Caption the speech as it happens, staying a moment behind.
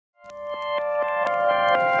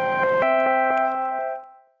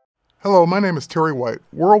Hello, my name is Terry White,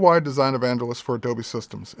 Worldwide Design Evangelist for Adobe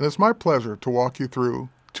Systems, and it's my pleasure to walk you through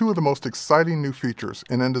two of the most exciting new features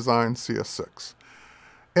in InDesign CS6.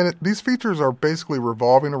 These features are basically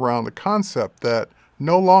revolving around the concept that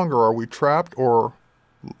no longer are we trapped or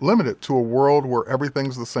limited to a world where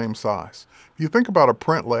everything's the same size. If you think about a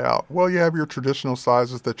print layout, well, you have your traditional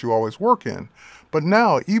sizes that you always work in, but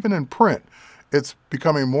now, even in print, it's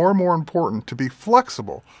becoming more and more important to be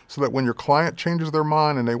flexible so that when your client changes their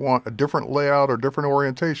mind and they want a different layout or different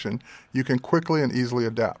orientation, you can quickly and easily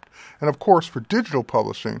adapt. And of course, for digital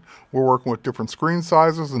publishing, we're working with different screen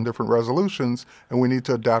sizes and different resolutions, and we need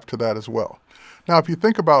to adapt to that as well. Now, if you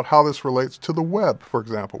think about how this relates to the web, for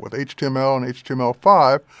example, with HTML and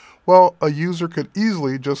HTML5, well, a user could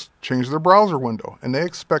easily just change their browser window, and they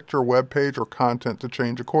expect your web page or content to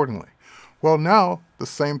change accordingly. Well, now the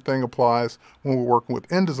same thing applies when we're working with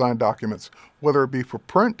InDesign documents, whether it be for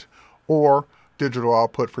print or digital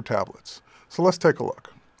output for tablets. So let's take a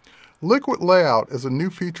look. Liquid Layout is a new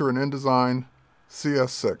feature in InDesign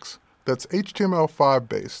CS6 that's HTML5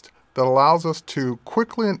 based that allows us to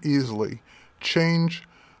quickly and easily change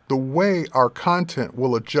the way our content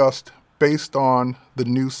will adjust based on the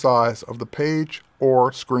new size of the page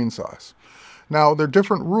or screen size. Now, there are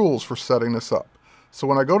different rules for setting this up. So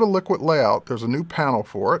when I go to Liquid Layout, there's a new panel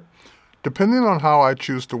for it. Depending on how I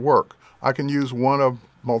choose to work, I can use one of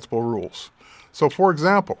multiple rules. So for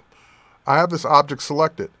example, I have this object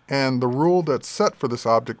selected, and the rule that's set for this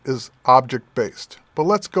object is object-based. But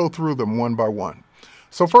let's go through them one by one.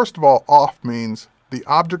 So first of all, off means the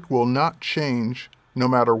object will not change no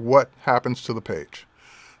matter what happens to the page.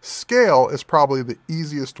 Scale is probably the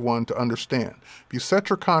easiest one to understand. If you set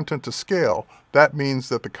your content to scale, that means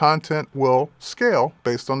that the content will scale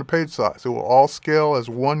based on the page size. It will all scale as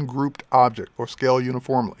one grouped object or scale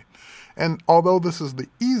uniformly. And although this is the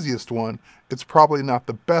easiest one, it's probably not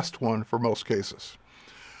the best one for most cases.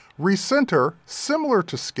 Recenter, similar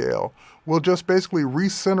to scale, will just basically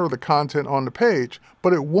recenter the content on the page,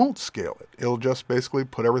 but it won't scale it. It'll just basically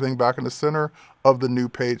put everything back in the center of the new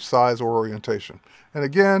page size or orientation. And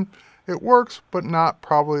again, it works, but not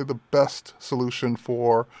probably the best solution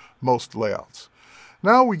for most layouts.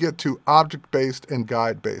 Now we get to object-based and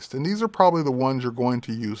guide-based, and these are probably the ones you're going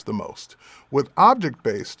to use the most. With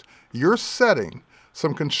object-based, you're setting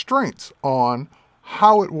some constraints on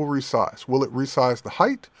how it will resize. Will it resize the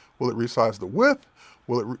height? Will it resize the width?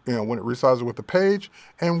 Will it, when it resizes with the page,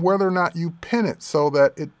 and whether or not you pin it so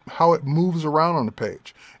that how it moves around on the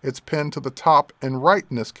page. It's pinned to the top and right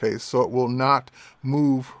in this case, so it will not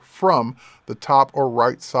move from the top or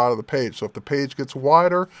right side of the page. So if the page gets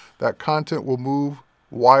wider, that content will move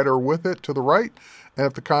wider with it to the right, and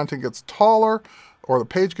if the content gets taller or the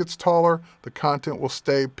page gets taller, the content will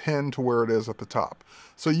stay pinned to where it is at the top.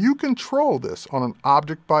 So you control this on an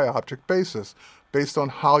object by object basis based on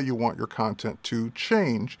how you want your content to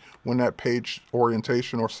change when that page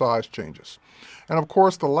orientation or size changes. And of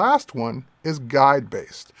course, the last one is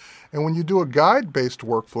guide-based. And when you do a guide-based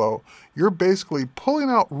workflow, you're basically pulling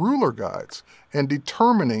out ruler guides and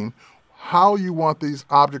determining how you want these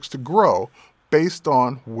objects to grow based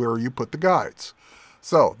on where you put the guides.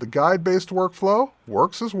 So the guide-based workflow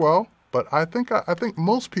works as well, but I think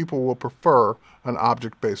most people will prefer an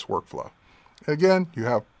object-based workflow. Again, you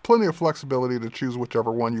have plenty of flexibility to choose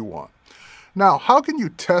whichever one you want. Now, how can you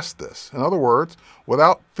test this? In other words,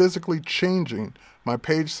 without physically changing my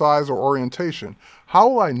page size or orientation, how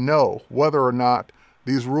will I know whether or not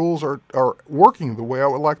these rules are working the way I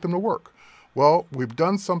would like them to work? Well, we've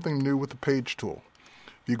done something new with the page tool.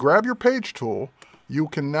 If you grab your page tool, you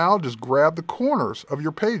can now just grab the corners of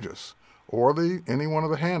your pages or any one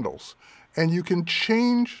of the handles, and you can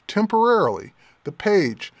change temporarily the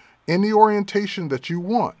page in the orientation that you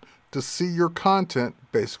want to see your content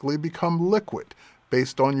basically become liquid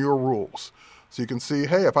based on your rules. So you can see,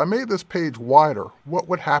 hey, if I made this page wider, what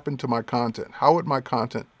would happen to my content? How would my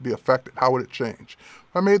content be affected? How would it change?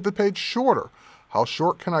 If I made the page shorter, how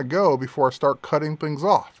short can I go before I start cutting things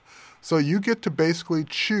off? So you get to basically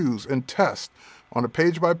choose and test on a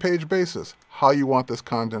page-by-page basis how you want this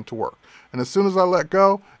content to work. And as soon as I let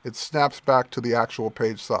go, it snaps back to the actual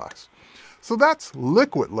page size. So that's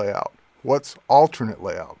liquid layout. What's alternate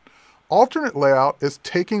layout? Alternate layout is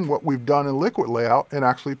taking what we've done in liquid layout and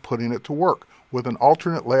actually putting it to work with an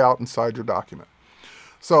alternate layout inside your document.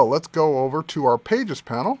 So let's go over to our Pages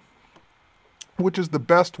panel, which is the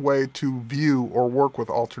best way to view or work with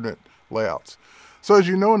alternate layouts. So as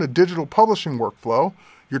you know, in a digital publishing workflow,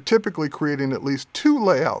 you're typically creating at least two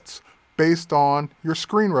layouts based on your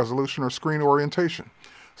screen resolution or screen orientation.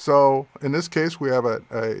 So in this case, we have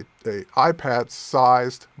a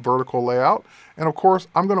iPad-sized vertical layout. And of course,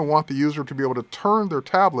 I'm going to want the user to be able to turn their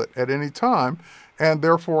tablet at any time, and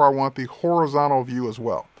therefore I want the horizontal view as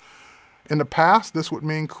well. In the past, this would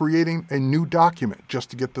mean creating a new document just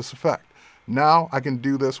to get this effect. Now I can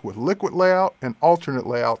do this with liquid layout and alternate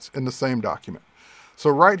layouts in the same document. So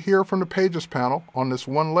right here from the Pages panel on this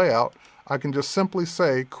one layout, I can just simply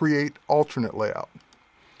say create alternate layout.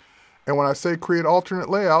 And when I say create alternate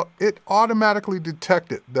layout, it automatically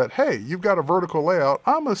detected that, hey, you've got a vertical layout.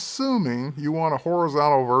 I'm assuming you want a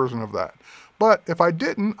horizontal version of that. But if I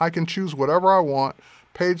didn't, I can choose whatever I want,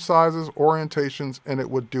 page sizes, orientations, and it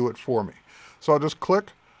would do it for me. So I'll just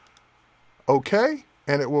click OK,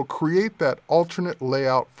 and it will create that alternate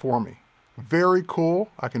layout for me. Very cool.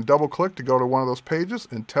 I can double click to go to one of those pages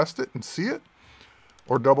and test it and see it,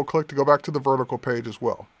 or double click to go back to the vertical page as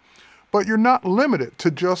well. But you're not limited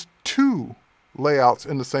to just 2 layouts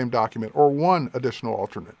in the same document or 1 additional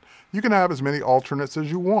alternate. You can have as many alternates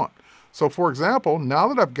as you want. So for example, now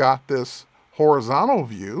that I've got this horizontal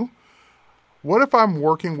view, what if I'm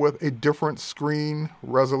working with a different screen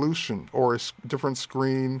resolution or a different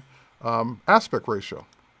screen aspect ratio?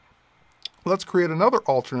 Let's create another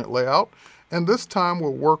alternate layout, and this time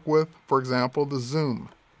we'll work with, for example, the zoom,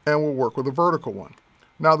 and we'll work with a vertical one.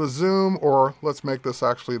 Now the zoom, or let's make this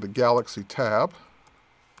actually the Galaxy tab.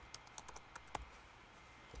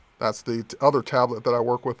 That's the other tablet that I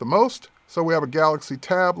work with the most. So we have a Galaxy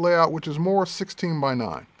tab layout, which is more 16 by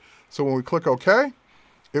 9. So when we click OK,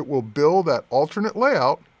 it will build that alternate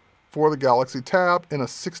layout for the Galaxy tab in a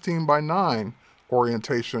 16 by 9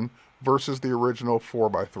 orientation versus the original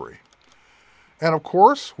 4 by 3. And of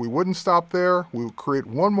course, we wouldn't stop there. We would create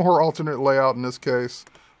one more alternate layout in this case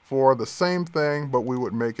for the same thing, but we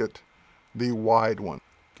would make it the wide one.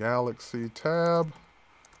 Galaxy tab,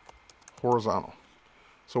 horizontal.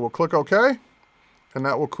 So we'll click OK, and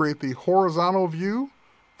that will create the horizontal view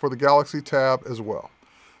for the Galaxy tab as well.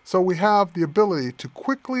 So we have the ability to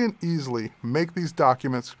quickly and easily make these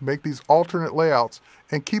documents, make these alternate layouts,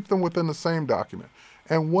 and keep them within the same document.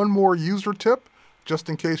 And one more user tip, just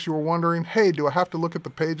in case you were wondering, hey, do I have to look at the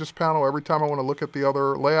Pages panel every time I want to look at the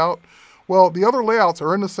other layout? Well, the other layouts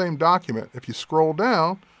are in the same document. If you scroll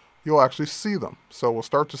down, you'll actually see them. So we'll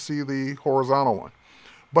start to see the horizontal one.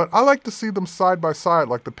 But I like to see them side by side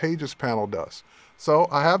like the Pages panel does. So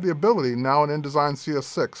I have the ability now in InDesign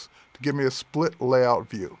CS6 to give me a split layout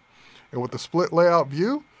view. And with the split layout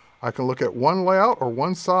view, I can look at one layout or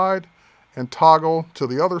one side and toggle to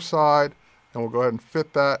the other side, and we'll go ahead and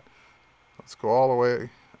fit that. Let's go all the way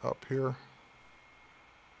up here,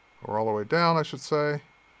 or all the way down, I should say.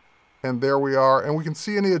 And there we are, and we can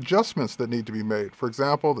see any adjustments that need to be made. For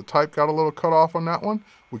example, the type got a little cut off on that one.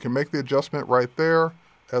 We can make the adjustment right there,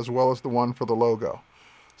 as well as the one for the logo.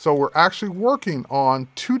 So we're actually working on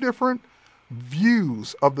 2 different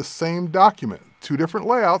views of the same document, 2 different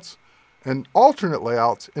layouts and alternate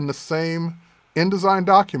layouts in the same InDesign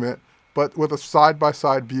document, but with a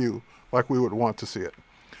side-by-side view like we would want to see it.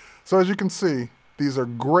 So as you can see, these are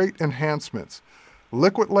great enhancements.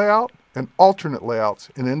 Liquid layout and alternate layouts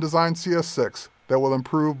in InDesign CS6 that will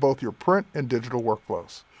improve both your print and digital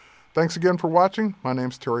workflows. Thanks again for watching. My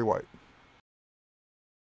name's Terry White.